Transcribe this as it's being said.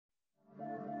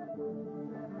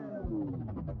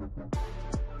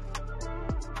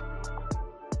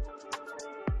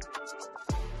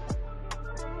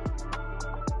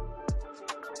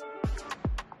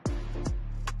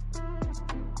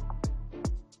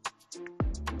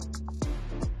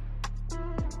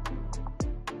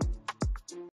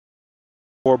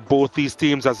For both these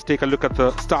teams, as we take a look at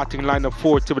the starting lineup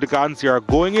for Tivoli Gardens, they are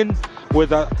going in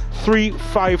with a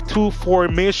 3-5-2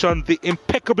 formation. The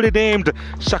impeccably named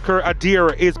Shakir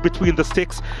Adair is between the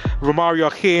sticks.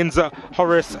 Romario Haynes,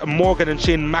 Horace Morgan and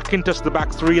Shane McIntosh, the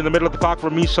back three. In the middle of the park,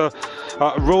 Ramisha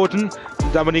Roden,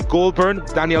 Dominic Goldburn,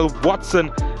 Daniel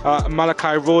Watson,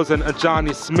 Malachi Rose and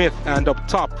Johnny Smith. And up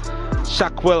top,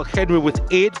 Shackwell Henry with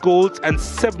 8 goals and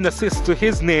 7 assists to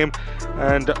his name,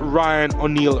 and Ryan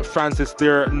O'Neill Francis,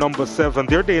 their number 7,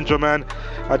 their danger man.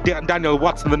 Daniel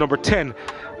Watson, the number 10.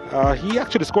 He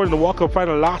actually scored in the walk-up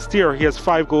final last year. He has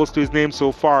 5 goals to his name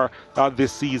so far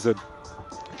this season.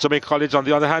 Jamaica College, on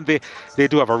the other hand, they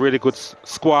do have a really good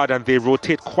squad, and they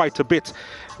rotate quite a bit.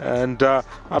 And a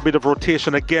bit of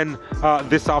rotation again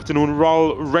this afternoon.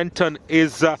 Raul Renton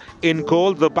is in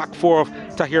goal. The back four of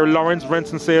Tahir Lawrence,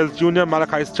 Renson Sales Jr.,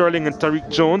 Malachi Sterling and Tariq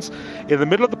Jones. In the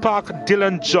middle of the park,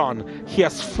 Dylan John. He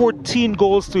has 14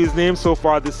 goals to his name so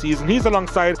far this season. He's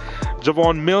alongside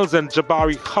Javon Mills and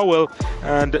Jabari Howell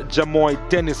and Jamoy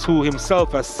Dennis, who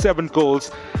himself has 7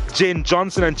 goals. Jane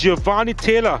Johnson and Giovanni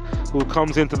Taylor, who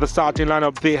comes into the starting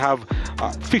lineup, they have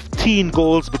 15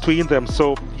 goals between them.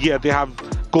 So yeah, they have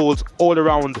goals all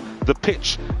around the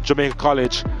pitch, Jamaica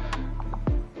College.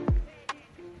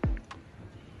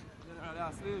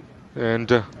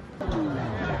 And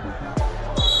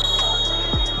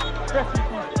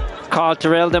Carl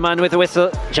Terrell, the man with the whistle.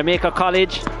 Jamaica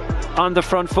College on the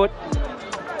front foot,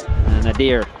 and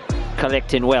Adair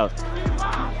collecting well.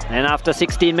 And after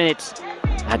 16 minutes,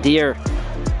 Adair,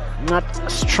 not a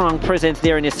strong presence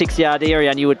there in the 6-yard area,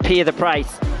 and you would pay the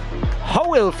price.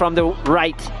 Howell from the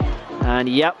right, and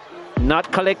yep,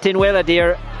 not collecting well,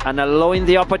 Adair, and allowing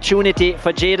the opportunity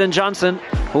for Jaden Johnson,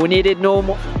 who needed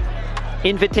no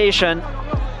invitation,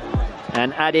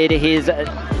 and added his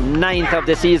 9th of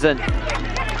the season.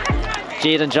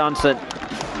 Jaden Johnson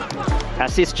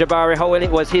assists Jabari Howell,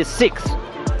 it was his 6th.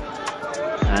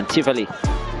 And Tivoli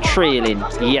trailing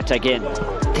yet again.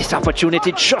 This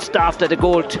opportunity just after the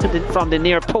goal from the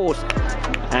near post,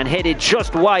 and headed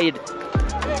just wide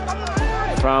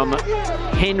from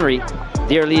Henry,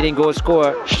 their leading goal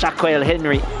scorer, Shackwell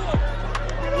Henry.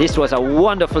 This was a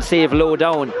wonderful save low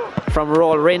down from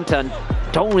Raul Renton,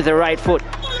 down with the right foot.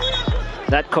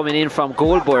 That coming in from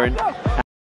Goldburn.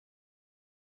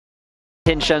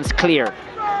 Tensions clear.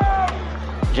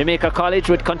 Jamaica College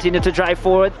would continue to drive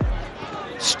forward.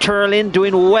 Sterling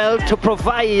doing well to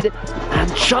provide,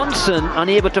 and Johnson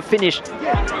unable to finish.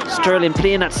 Sterling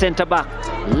playing at centre back,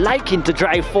 liking to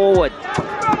drive forward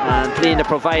and playing the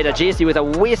provider. JC with a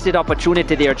wasted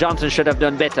opportunity there. Johnson should have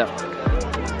done better.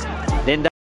 Then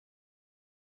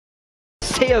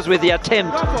Sayers with the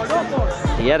attempt.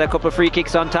 He had a couple of free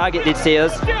kicks on target, did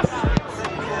Sayers.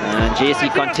 And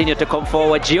JC continued to come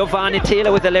forward. Giovanni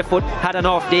Taylor with the left foot. Had an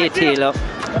off day, Taylor.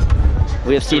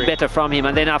 We have seen better from him.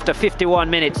 And then after 51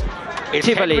 minutes,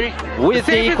 Tivoli with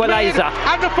the equalizer.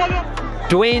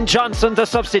 Dwayne Johnson, the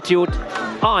substitute,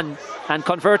 on and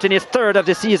converting his 3rd of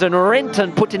the season.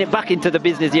 Renton putting it back into the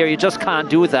business here. You just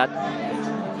can't do that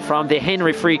from the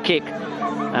Henry free kick.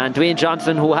 And Dwayne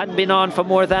Johnson, who hadn't been on for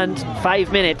more than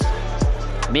 5 minutes,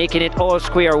 making it all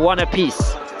square, 1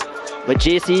 apiece. But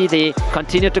JC, they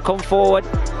continue to come forward,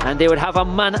 and they would have a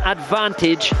man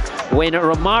advantage when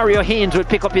Romario Haynes would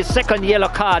pick up his 2nd yellow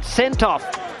card, sent off.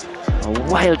 A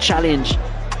wild challenge,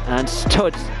 and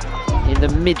stood in the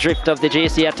midriff of the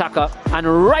JC attacker, and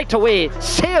right away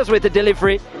Sayers with the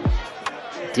delivery.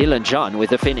 Dylan John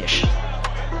with the finish.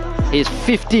 His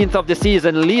 15th of the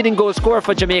season, leading goal scorer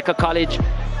for Jamaica College,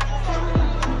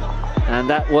 and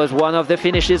that was one of the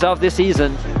finishes of the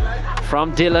season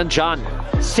from Dylan John.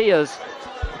 Sayers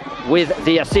with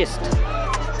the assist,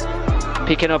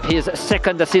 picking up his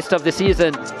 2nd assist of the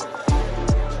season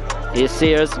is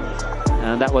Sayers,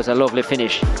 and that was a lovely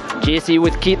finish. JC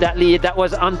would keep that lead. That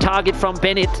was on target from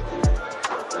Bennett,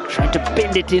 trying to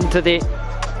bend it into the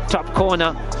top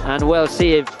corner, and well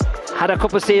saved. Had a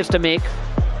couple saves to make,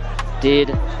 did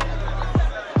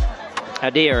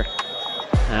Adair,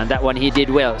 and that one he did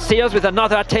well. Sayers with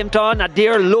another attempt on.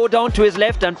 Adair low down to his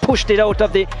left and pushed it out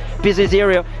of the business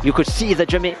area. You could see the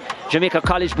Jamaica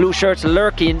College blue shirts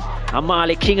lurking,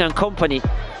 Amali King and company,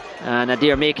 and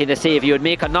Adair making the save. He would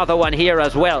make another one here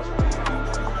as well.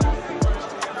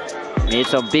 Made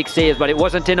some big saves, but it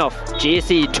wasn't enough.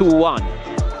 JC 2-1.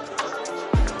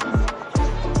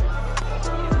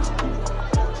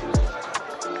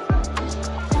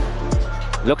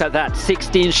 Look at that,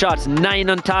 16 shots, 9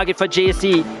 on target for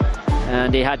JC.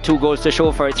 And they had 2 goals to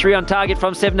show for it. 3 on target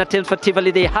from 7 attempts for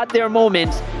Tivoli. They had their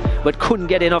moments, but couldn't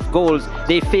get enough goals.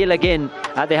 They fail again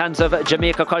at the hands of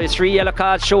Jamaica College. 3 yellow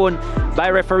cards shown by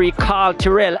referee Carl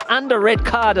Tyrrell, and a red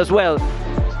card as well.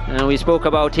 And we spoke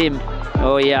about him.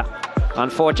 Oh yeah,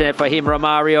 unfortunate for him,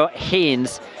 Romario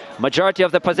Haynes. Majority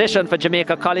of the possession for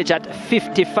Jamaica College at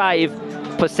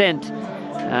 55%.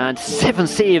 And 7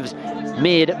 saves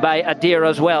made by Adair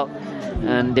as well.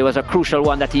 And there was a crucial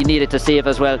one that he needed to save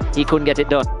as well. He couldn't get it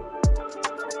done.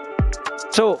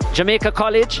 So Jamaica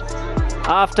College,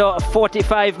 after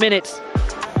 45 minutes,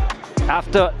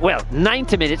 after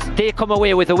 90 minutes, they come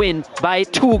away with a win by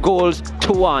 2 goals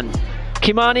to 1.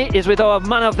 Kimani is with our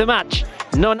man of the match,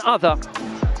 none other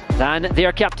than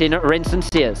their captain, Renson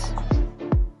Sears.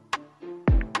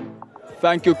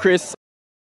 Thank you, Chris.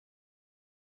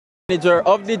 Manager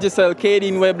of Digicel,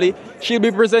 Kadeen Webley. She'll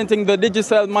be presenting the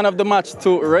Digicel Man of the Match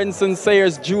to Renson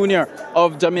Sayers Jr.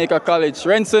 of Jamaica College.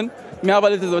 Renson, may I have a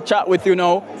little chat with you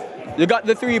now. You got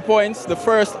the 3 points, the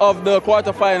first of the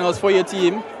quarterfinals for your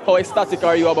team. How ecstatic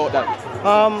are you about that?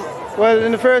 Well,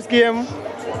 in the first game,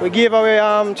 we gave away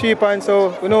 3 points,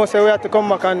 so we know we have to come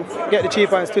back and get the 3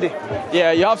 points today.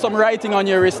 Yeah, you have some writing on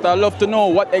your wrist. I'd love to know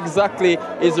what exactly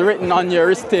is written on your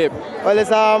wrist tape. Well,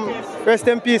 it's rest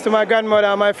in peace to my grandmother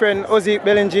and my friend Ozzy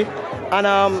Belenji,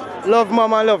 and love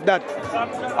mom and love dad.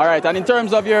 All right, and in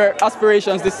terms of your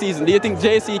aspirations this season, do you think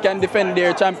JC can defend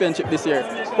their championship this year?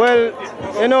 Well,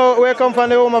 you know, we come from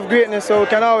the home of greatness, so we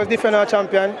can always defend our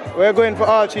champion. We're going for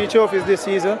all 3 trophies this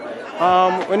season.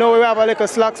 We know we have a little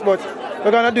slacks, but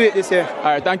we're going to do it this year. All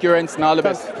right, thank you, Renson. All the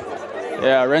best.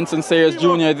 Yeah, Renson Sayers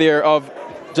Jr. there of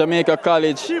Jamaica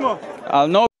College. I'll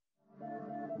now